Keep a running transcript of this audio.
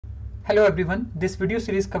Hello everyone, this video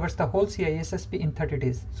series covers the whole CISSP in 30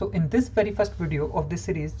 days. So in this very first video of this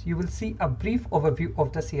series, you will see a brief overview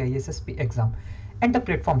of the CISSP exam and the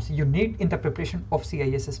platforms you need in the preparation of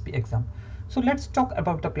CISSP exam. So let's talk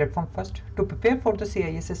about the platform first. To prepare for the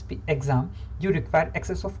CISSP exam, you require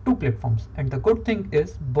access of two platforms, and the good thing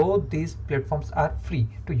is both these platforms are free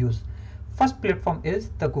to use. First platform is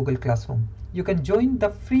the Google Classroom. You can join the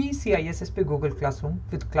free CISSP Google Classroom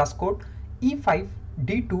with class code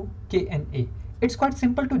E5D2KNA. It's quite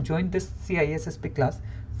simple to join this CISSP class.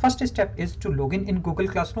 First step is to log in Google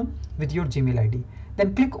Classroom with your Gmail ID.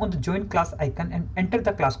 Then click on the join class icon and enter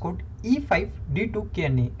the class code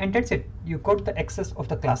E5D2KNA, and that's it. You got the access of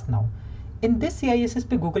the class now. In this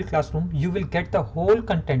CISSP Google Classroom, you will get the whole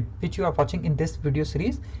content which you are watching in this video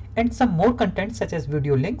series and some more content such as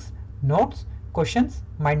video links, notes, questions,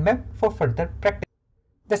 mind map for further practice.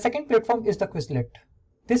 The second platform is the Quizlet.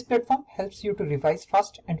 This platform helps you to revise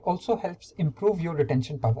fast and also helps improve your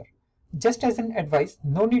retention power. Just as an advice,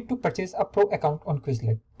 no need to purchase a pro account on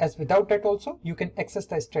Quizlet, as without that also you can access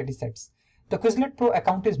the study sets. The Quizlet Pro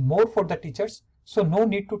account is more for the teachers, so no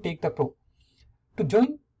need to take the pro. To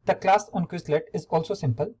join the class on Quizlet is also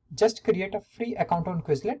simple. Just create a free account on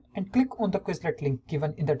Quizlet and click on the Quizlet link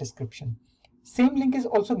given in the description. Same link is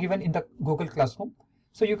also given in the Google Classroom,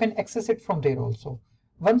 so you can access it from there also.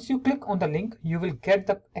 Once you click on the link, you will get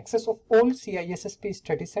the access of all CISSP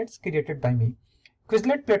study sets created by me.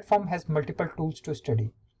 Quizlet platform has multiple tools to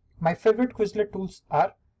study. My favorite Quizlet tools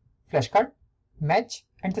are flashcard, match,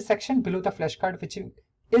 and the section below the flashcard which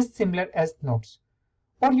is similar as notes.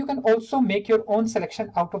 Or you can also make your own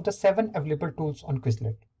selection out of the 7 available tools on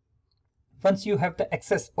Quizlet. Once you have the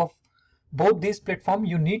access of both these platforms,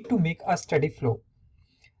 you need to make a study flow.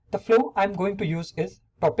 The flow I'm going to use is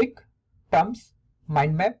topic, terms,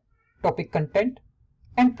 mind map, topic content,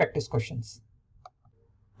 and practice questions.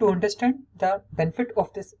 To understand the benefit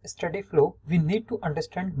of this study flow, we need to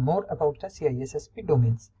understand more about the CISSP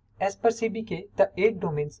domains. As per CBK, the 8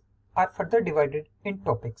 domains are further divided in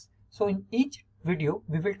topics. So in each video,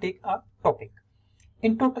 we will take a topic.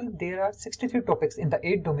 In total, there are 63 topics in the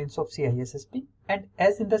 8 domains of CISSP, and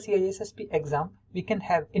as in the CISSP exam, we can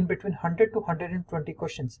have in between 100 to 120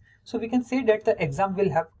 questions. So we can say that the exam will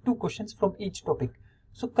have 2 questions from each topic.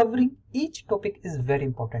 So covering each topic is very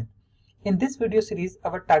important. In this video series,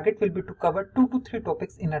 our target will be to cover 2 to 3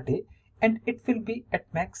 topics in a day, and it will be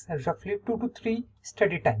at max roughly 2 to 3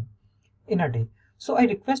 study time in a day. So I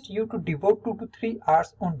request you to devote 2 to 3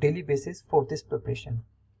 hours on daily basis for this preparation.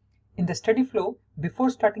 In the study flow, before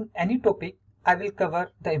starting any topic, I will cover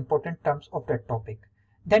the important terms of that topic.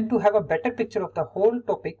 Then to have a better picture of the whole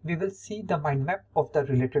topic, we will see the mind map of the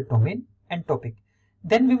related domain and topic.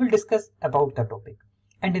 Then we will discuss about the topic.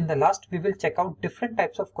 And in the last, we will check out different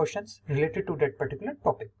types of questions related to that particular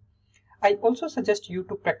topic. I also suggest you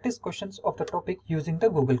to practice questions of the topic using the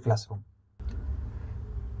Google Classroom.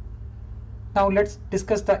 Now let's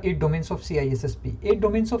discuss the 8 domains of CISSP. 8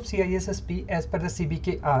 domains of CISSP as per the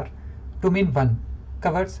CBK are: Domain 1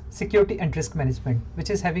 covers security and risk management, which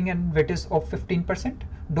is having a weightage of 15%.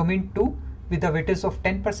 Domain 2 with a weightage of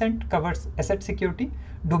 10% covers asset security.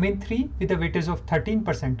 Domain 3 with a weightage of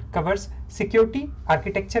 13% covers security,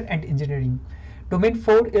 architecture and engineering. Domain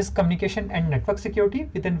 4 is communication and network security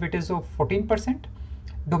with a weightage of 14%.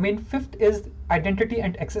 Domain 5th is identity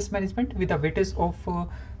and access management with a weightage of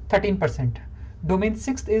 13%. Domain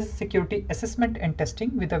 6th is security assessment and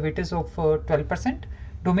testing with a weightage of 12%.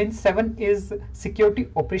 Domain 7 is security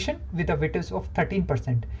operation with a weightage of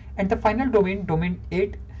 13%. And the final domain, Domain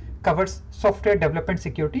 8, covers software development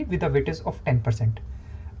security with a weightage of 10%.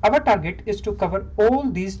 Our target is to cover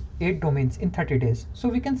all these 8 domains in 30 days. So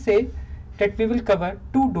we can say that we will cover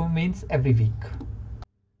 2 domains every week.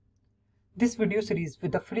 This video series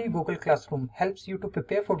with the free Google Classroom helps you to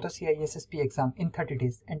prepare for the CISSP exam in 30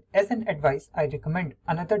 days. And as an advice, I recommend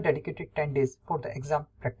another dedicated 10 days for the exam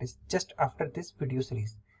practice just after this video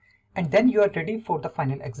series. And then you are ready for the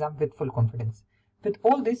final exam with full confidence. With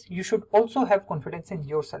all this, you should also have confidence in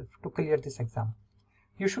yourself to clear this exam.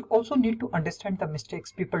 You should also need to understand the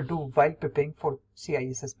mistakes people do while preparing for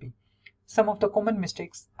CISSP. Some of the common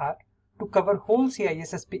mistakes are to cover whole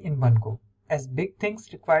CISSP in one go. As big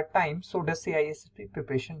things require time, so does CISSP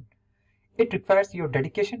preparation. It requires your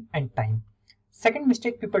dedication and time. Second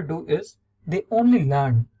mistake people do is they only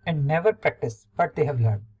learn and never practice what they have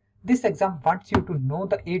learned. This exam wants you to know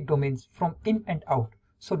the 8 domains from in and out.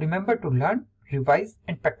 So remember to learn, revise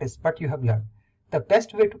and practice what you have learned. The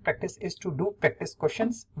best way to practice is to do practice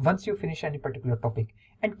questions once you finish any particular topic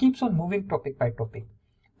and keeps on moving topic by topic.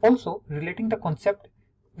 Also, relating the concept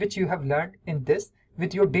which you have learned in this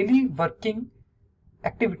with your daily working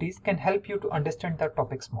activities can help you to understand the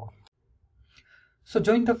topics more. So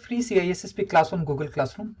join the free CISSP class on Google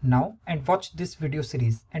Classroom now and watch this video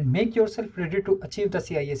series and make yourself ready to achieve the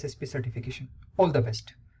CISSP certification. All the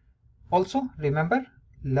best. Also remember,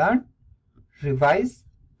 learn, revise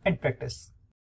and practice.